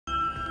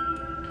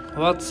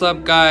What's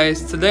up,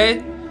 guys?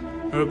 Today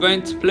we're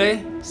going to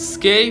play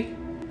Escape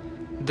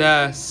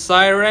the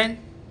Siren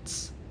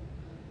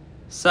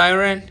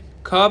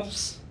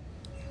Cubs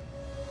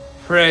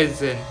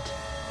Present.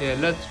 Yeah,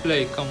 let's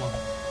play. Come on.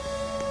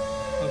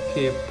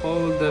 Okay,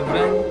 pull the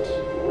vent.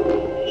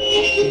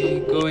 Okay,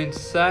 go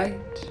inside.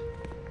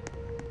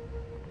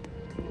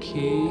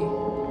 Okay,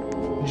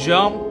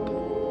 jump.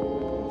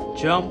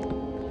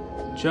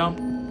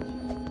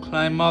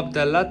 Climb up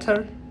the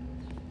ladder.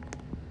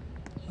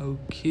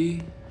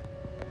 Okay,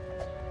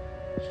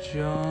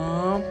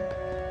 jump.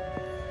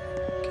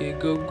 Okay,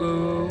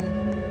 go.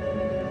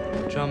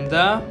 Jump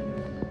down.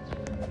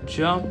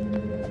 Jump.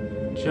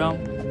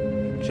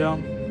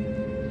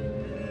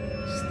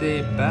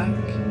 Stay back.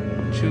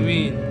 What you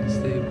mean,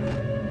 stay back?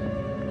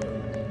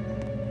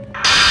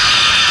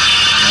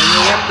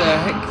 What the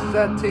heck is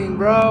that thing,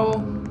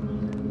 bro?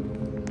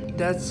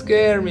 That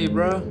scared me,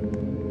 bro.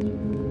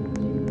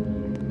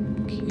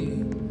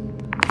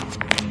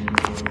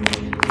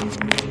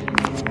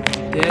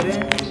 Dead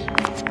end.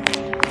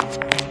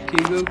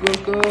 Okay,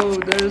 go.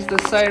 There's the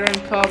siren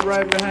cop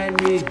right behind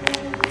me.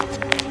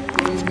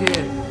 Go in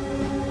here.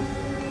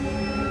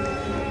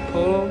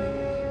 Pull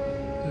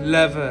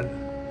lever.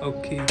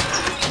 Okay.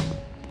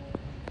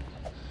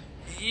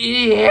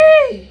 Yeah.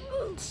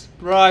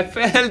 Bro, I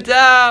fell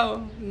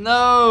down.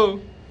 No.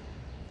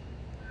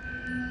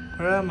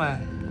 Where am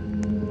I?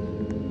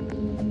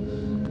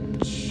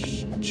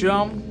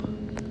 Jump.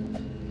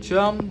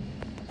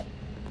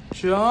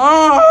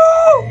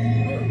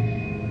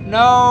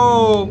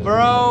 No,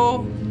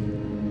 bro.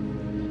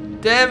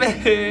 Damn it.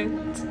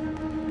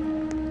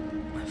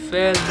 I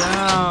fell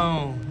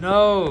down.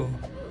 No.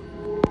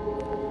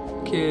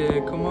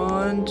 Okay, come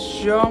on.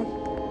 Jump.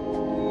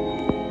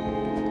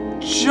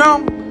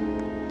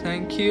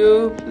 Thank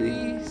you,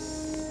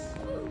 please.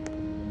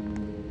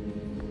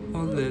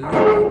 Hold it.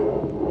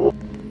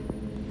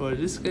 Bro,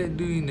 this guy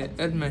doing the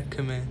admin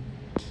command.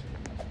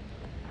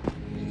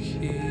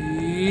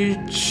 Okay,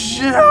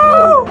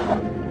 jump.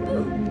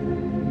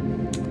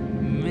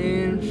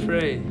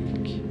 Freak.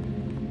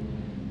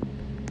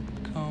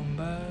 Come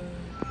back.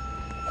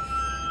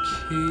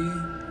 Okay.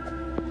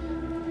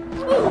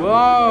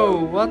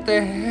 Whoa, what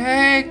the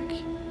heck?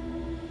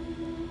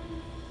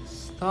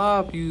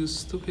 Stop, you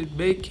stupid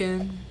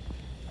bacon.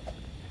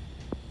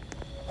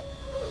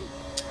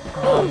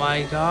 Oh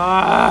my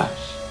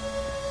gosh.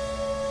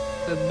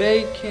 The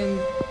bacon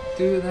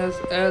dude has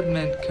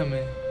admin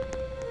coming.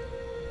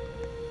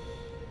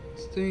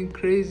 He's doing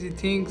crazy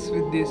things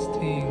with this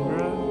thing,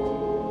 bro.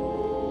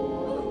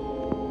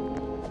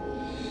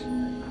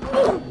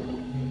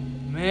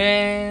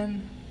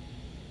 Man,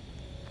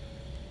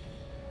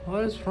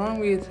 what is wrong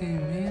with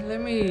him, man?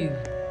 Let me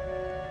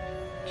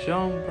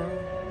jump, bro.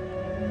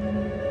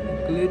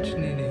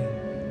 Glitching in it.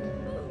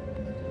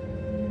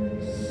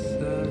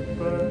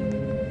 Server.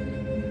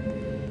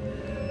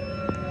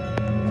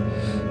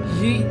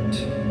 Yeet.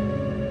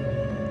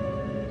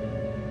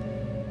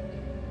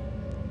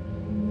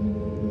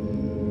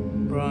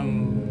 Wrong.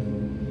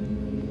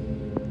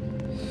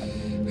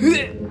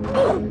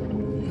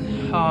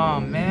 Oh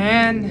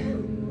man.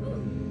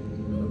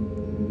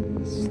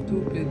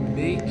 Stupid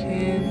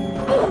bacon.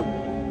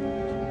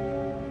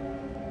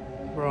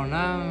 Bro,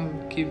 now I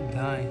keep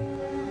dying.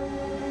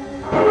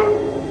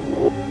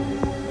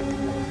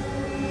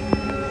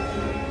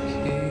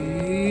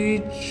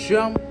 Okay,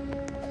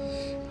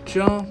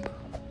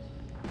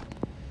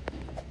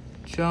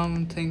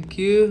 jump, thank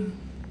you.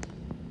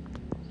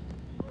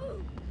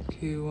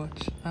 Okay,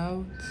 watch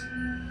out.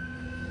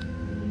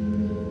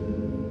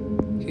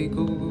 Okay,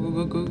 go.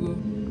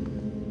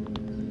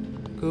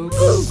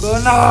 Go,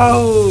 no!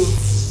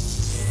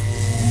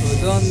 Oh,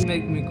 don't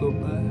make me go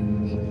back.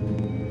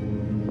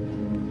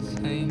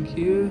 Thank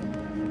you.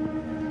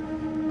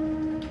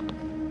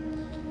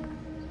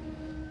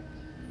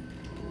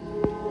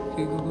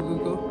 Okay, go.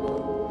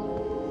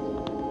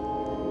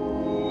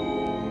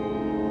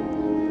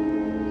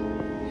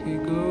 Okay,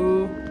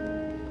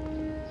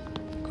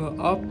 go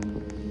up.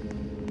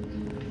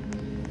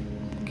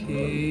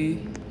 Okay.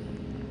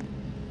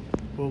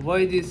 Well, why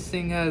this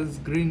thing has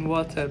green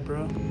water,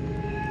 bro?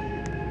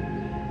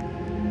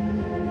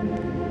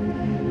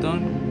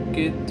 Don't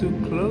get too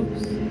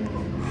close.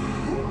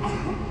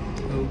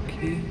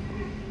 Okay.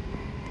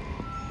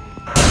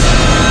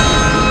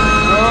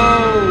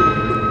 Oh!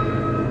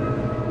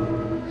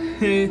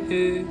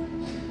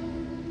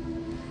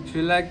 Would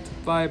you like to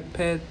buy a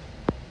pet?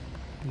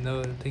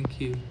 No, thank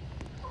you.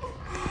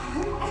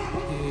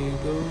 Here you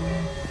go.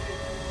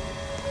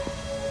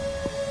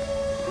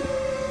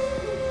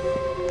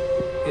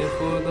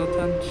 Careful,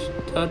 don't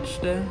touch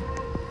there.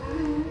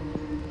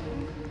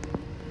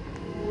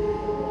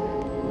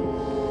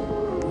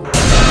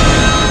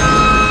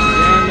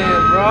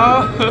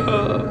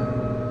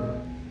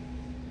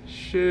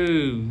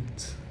 Shoot.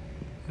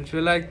 Would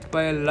you like to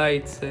buy a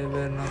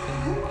lightsaber? No,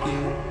 thank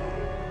you.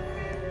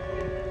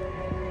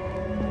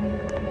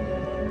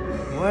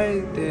 Why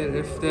there?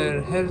 If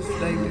their hair's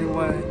like the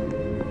why?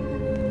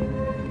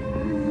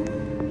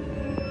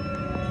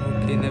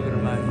 Okay, never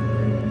mind.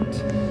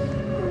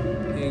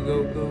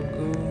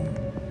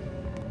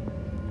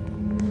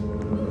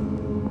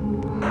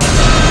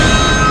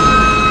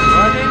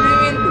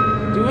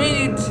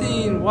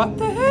 What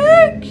the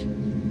heck?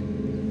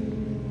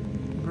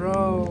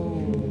 Bro,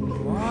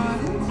 what? I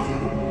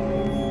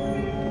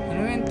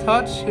don't even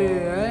touch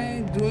it. I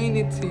ain't doing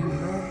anything,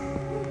 bro.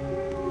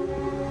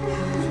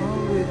 What's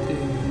wrong with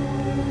it?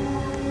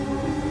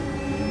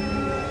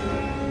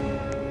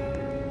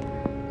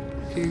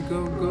 Okay, go,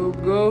 go,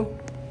 go.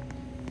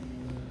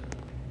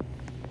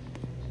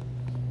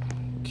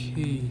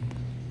 Okay.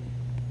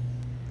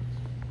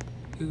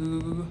 Go, go,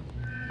 go, go.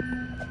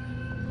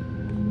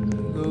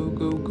 Go,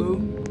 go,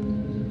 go.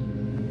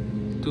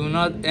 Do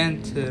not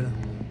enter.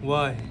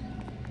 Why?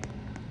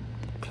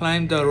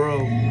 Climb the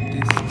rope.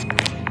 This.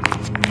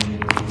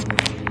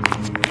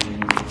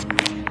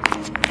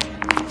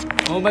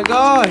 Oh my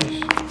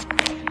gosh!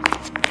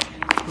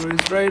 Bro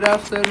is right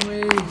after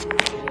me.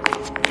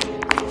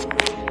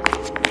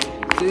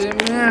 Damn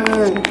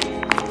it!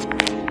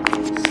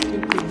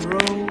 Stupid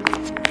bro.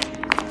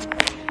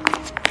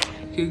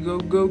 Okay, go,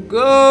 go,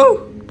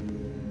 go!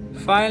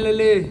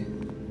 Finally!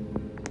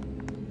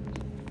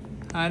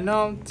 I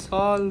know I'm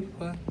tall,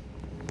 but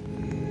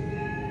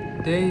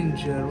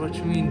danger. What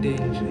you mean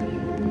danger?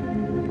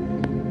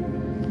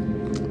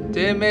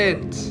 Damn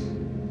it!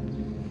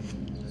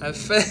 I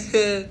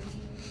failed,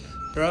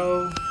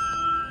 bro.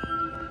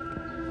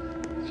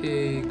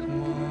 Okay,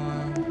 come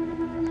on.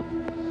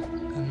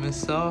 I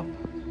mess up.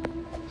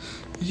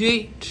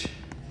 Yeet!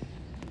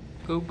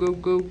 Go, go,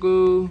 go,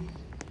 go.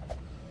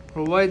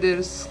 Bro, why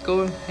there's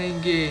skull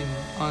hanging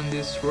on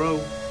this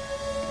rope?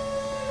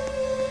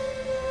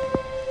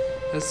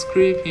 That's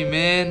creepy,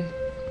 man.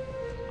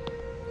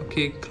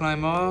 Okay,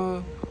 climb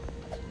up.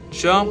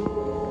 Jump.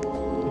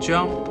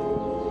 Jump.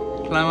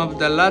 Climb up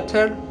the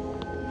ladder.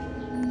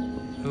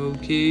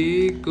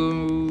 Okay,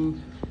 go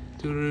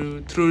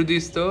through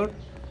this door.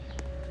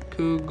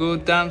 Go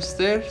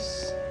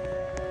downstairs.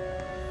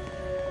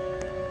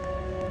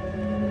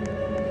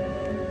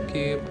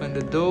 Okay, open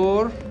the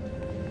door.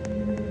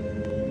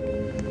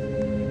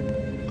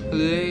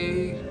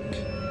 Click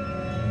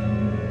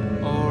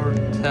or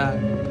tap.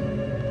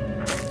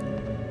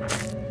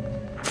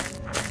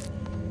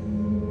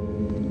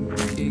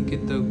 Okay,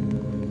 get the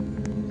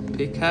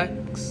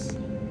pickaxe.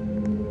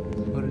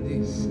 What are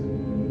these?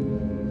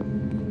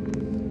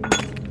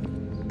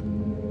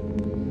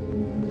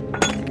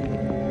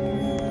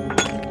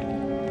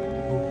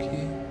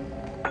 Okay.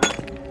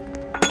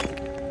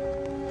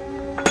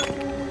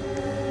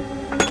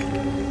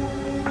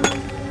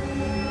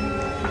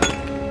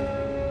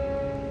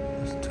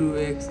 There's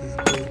 2x's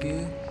go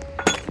here.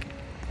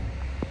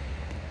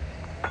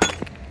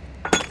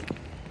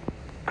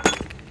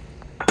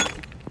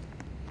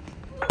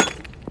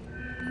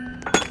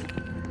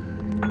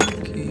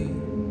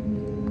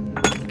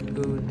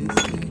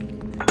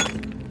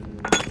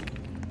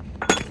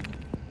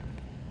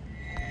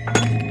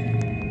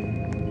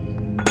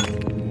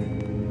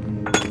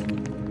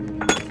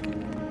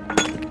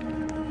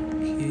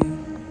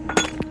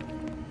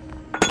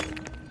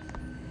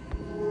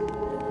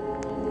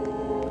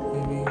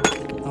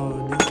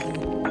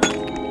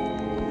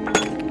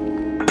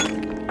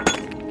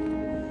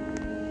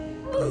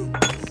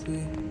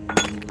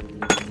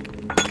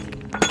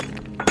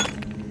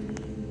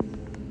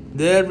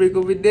 There we go,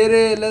 we did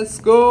it, let's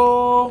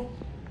go.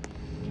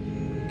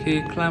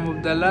 Okay, climb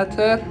up the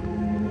ladder.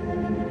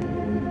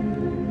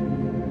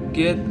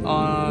 Get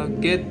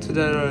to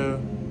the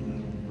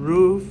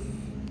roof.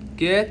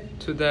 Get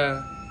to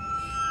the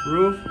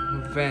roof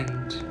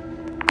vent.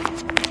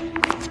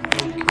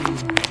 Okay.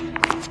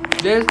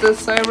 There's the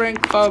Siren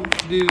cub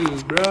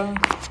dude, bro.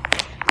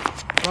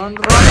 Run,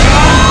 run.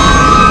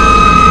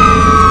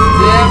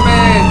 Damn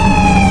it.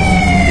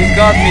 He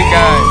got me,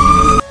 guys.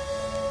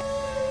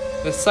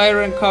 The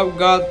Siren cop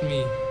got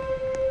me.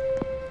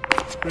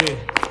 Pray.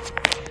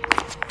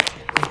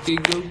 Okay,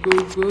 go, go,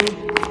 go.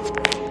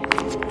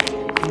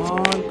 Come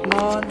on, come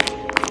on.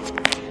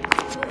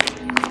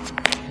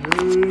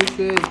 Where is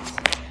it?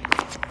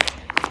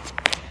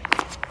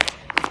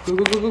 Go,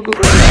 go, go, go, go.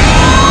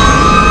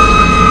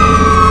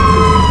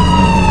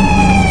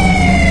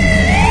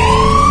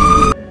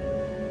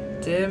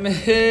 Damn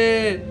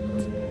it.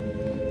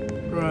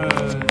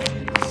 Right.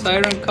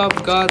 Siren cop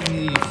got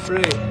me.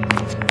 Pray.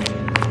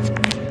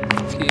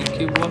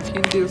 Keep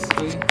walking this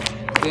way,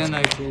 then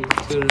I go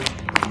to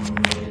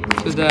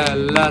the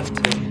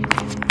ladder.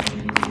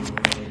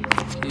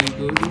 Okay,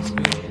 go this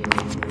way.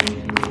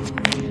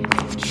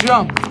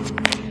 Jump!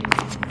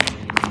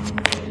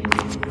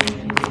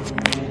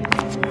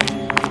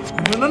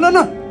 No, no, no,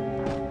 no!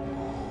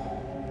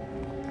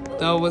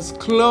 That was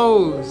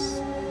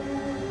close.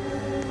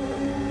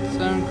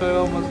 Siren car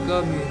almost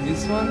got me.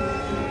 This one.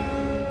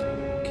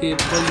 Okay,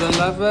 pull the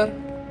lever.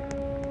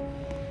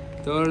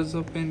 Doors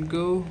open,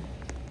 go.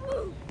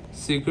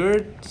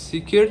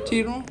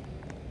 Security room.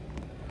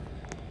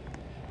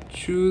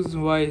 Choose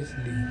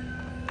wisely.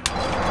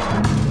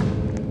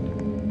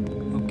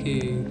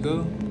 Okay,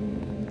 go.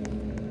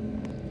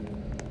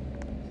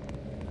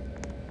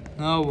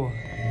 Now what?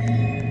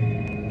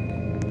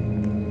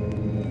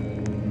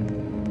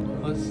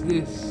 What's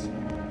this?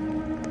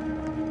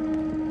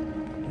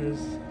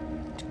 There's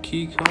the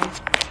key card.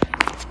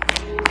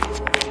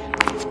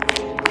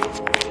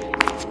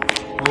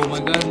 my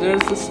god,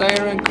 there's a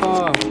siren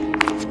car.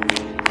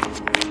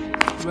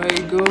 Where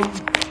you go?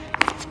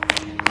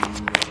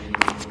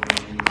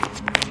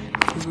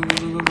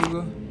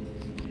 Go.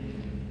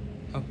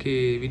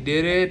 Okay, we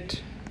did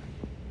it.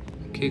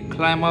 Okay,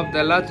 climb up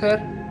the ladder.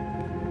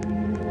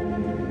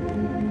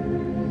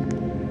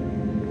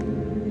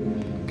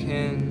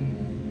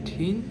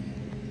 Canteen?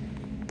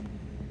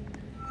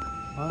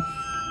 What?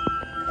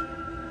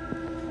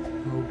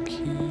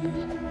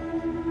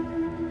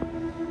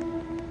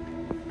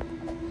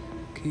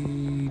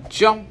 Okay,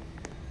 jump.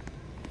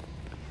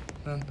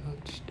 Don't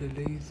touch the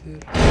laser.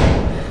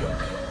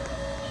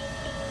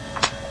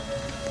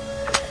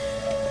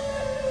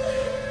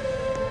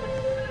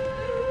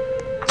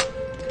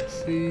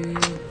 See.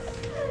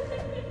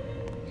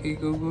 Okay,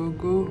 go.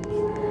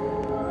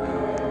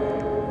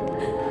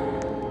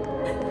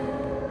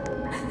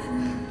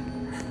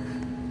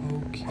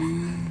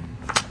 Okay.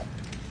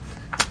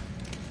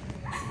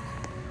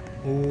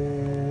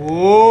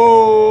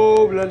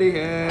 Oh, bloody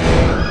hell.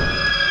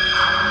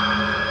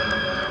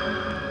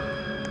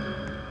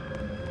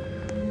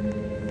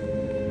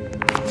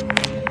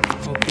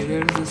 Okay,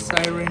 there's a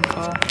siren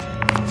car.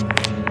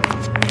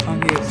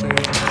 Come here, siren.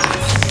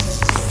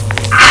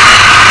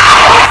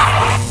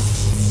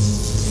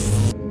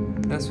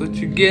 That's what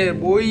you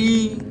get, boy.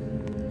 Here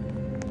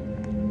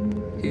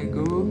you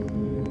go.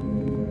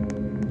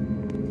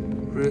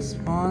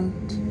 Respond.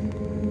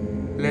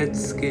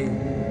 Let's go.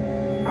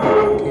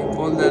 Okay,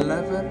 pull the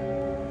lever.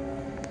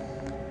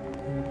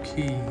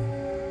 Okay,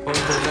 pull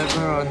the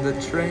lever on the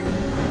train.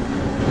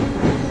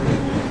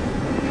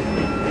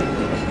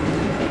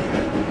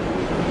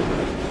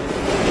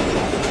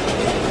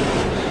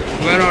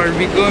 Where are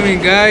we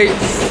going,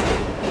 guys?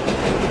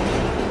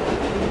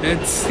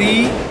 Let's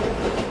see.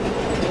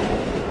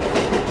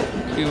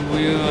 Okay,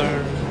 we are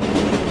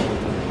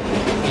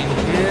in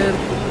here.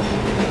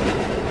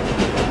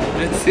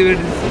 Let's see where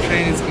this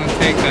train is gonna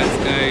take us,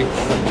 guys.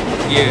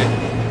 Yeah,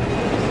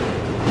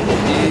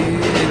 I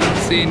don't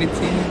see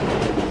anything.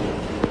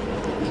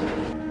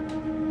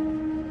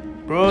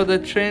 Bro, the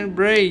train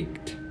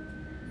braked.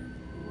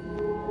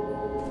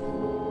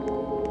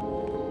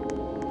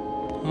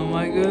 Oh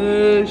my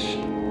gosh.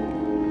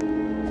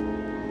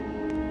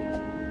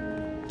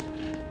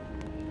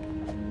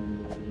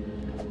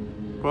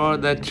 Bro,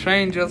 the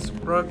train just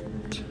broke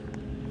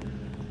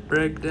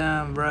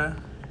down, bro.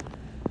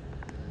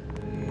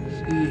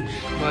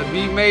 But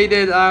we made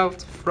it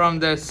out from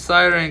the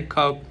siren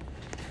cup.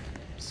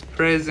 It's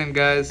present,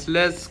 guys.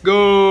 Let's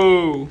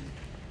go.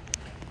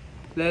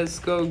 Let's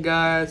go,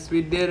 guys.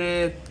 We did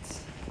it.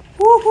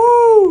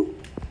 Woohoo!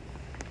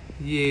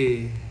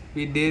 Yeah,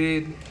 we did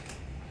it,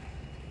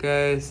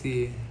 guys.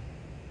 Yeah.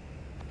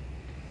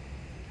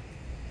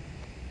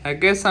 I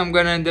guess I'm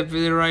gonna end the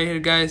video right here,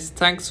 guys.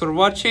 Thanks for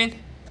watching.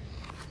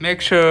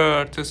 Make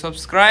sure to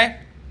subscribe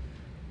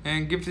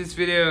and give this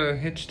video a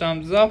huge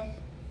thumbs up.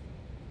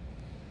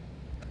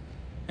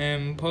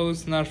 And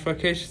post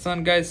notifications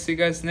on, guys. See you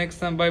guys next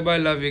time. Bye bye.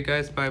 Love you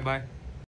guys. Bye bye.